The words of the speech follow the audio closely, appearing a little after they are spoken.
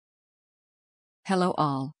Hello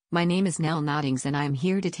all, my name is Nel Noddings and I am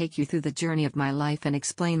here to take you through the journey of my life and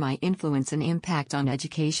explain my influence and impact on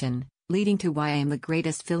education, leading to why I am the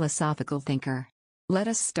greatest philosophical thinker. Let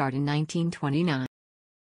us start in 1929.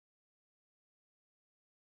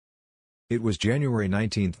 It was January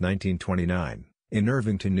 19, 1929, in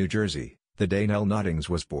Irvington, New Jersey, the day Nel Noddings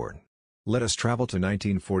was born. Let us travel to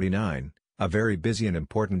 1949, a very busy and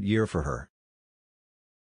important year for her.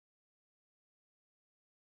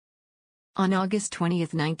 On August 20,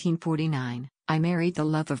 1949, I married the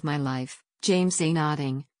love of my life, James A.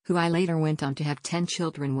 Nodding, who I later went on to have 10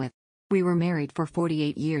 children with. We were married for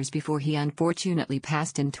 48 years before he unfortunately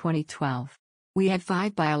passed in 2012. We had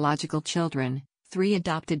 5 biological children, 3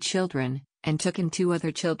 adopted children, and took in 2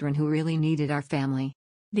 other children who really needed our family.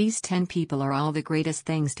 These 10 people are all the greatest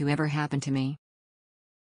things to ever happen to me.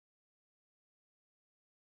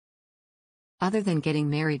 Other than getting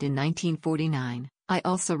married in 1949, I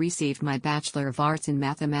also received my Bachelor of Arts in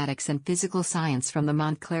Mathematics and Physical Science from the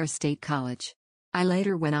Montclair State College. I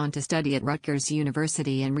later went on to study at Rutgers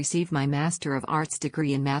University and received my Master of Arts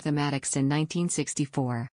degree in Mathematics in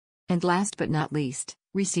 1964. And last but not least,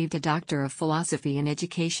 received a Doctor of Philosophy in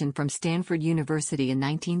Education from Stanford University in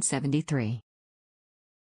 1973.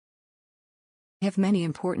 I have many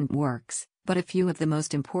important works, but a few of the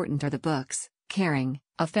most important are the books, Caring,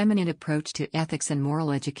 A Feminine Approach to Ethics and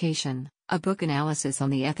Moral Education, a book analysis on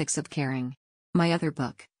the ethics of caring. My other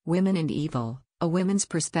book, Women and Evil, a women's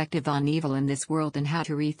perspective on evil in this world and how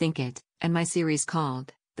to rethink it, and my series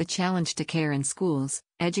called, The Challenge to Care in Schools,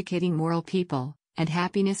 Educating Moral People, and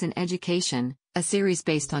Happiness in Education, a series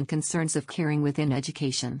based on concerns of caring within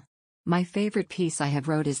education. My favorite piece I have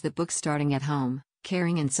wrote is the book Starting at Home,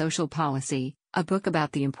 Caring and Social Policy, a book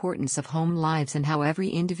about the importance of home lives and how every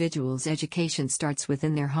individual's education starts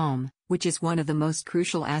within their home, which is one of the most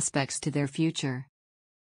crucial aspects to their future.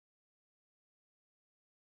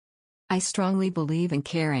 I strongly believe in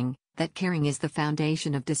caring, that caring is the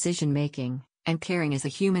foundation of decision-making, and caring is a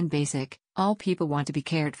human basic. All people want to be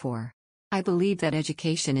cared for. I believe that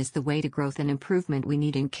education is the way to growth and improvement we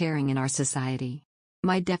need in caring in our society.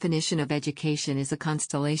 My definition of education is a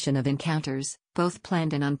constellation of encounters, both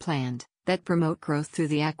planned and unplanned, that promote growth through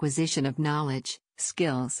the acquisition of knowledge,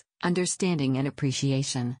 skills, understanding and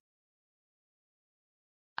appreciation.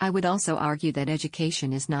 I would also argue that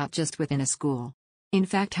education is not just within a school. In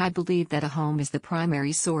fact, I believe that a home is the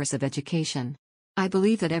primary source of education. I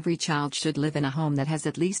believe that every child should live in a home that has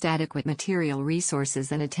at least adequate material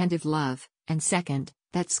resources and attentive love, and second,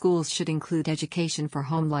 that schools should include education for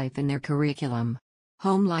home life in their curriculum.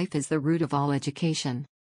 Home life is the root of all education.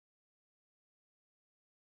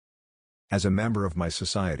 As a member of my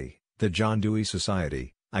society, the John Dewey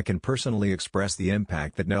Society, I can personally express the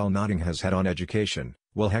impact that Nel Nodding has had on education,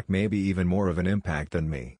 well heck maybe even more of an impact than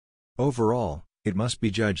me. Overall, it must be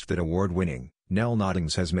judged that award-winning, Nel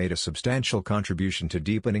Noddings has made a substantial contribution to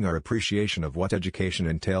deepening our appreciation of what education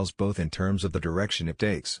entails both in terms of the direction it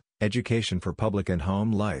takes, education for public and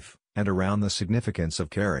home life, and around the significance of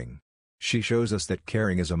caring. She shows us that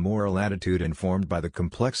caring is a moral attitude informed by the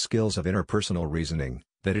complex skills of interpersonal reasoning,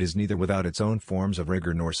 that it is neither without its own forms of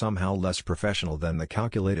rigor nor somehow less professional than the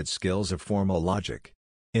calculated skills of formal logic.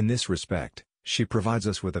 In this respect, she provides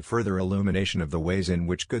us with a further illumination of the ways in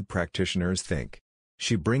which good practitioners think.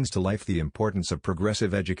 She brings to life the importance of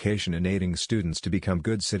progressive education in aiding students to become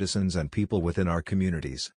good citizens and people within our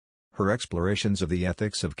communities. Her explorations of the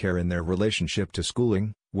ethics of care in their relationship to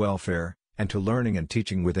schooling, welfare, and to learning and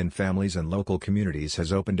teaching within families and local communities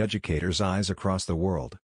has opened educators' eyes across the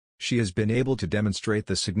world. She has been able to demonstrate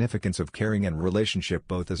the significance of caring and relationship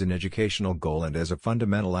both as an educational goal and as a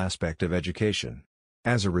fundamental aspect of education.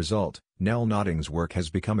 As a result, Nel Noddings' work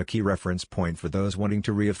has become a key reference point for those wanting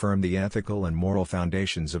to reaffirm the ethical and moral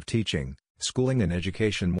foundations of teaching, schooling and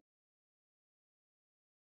education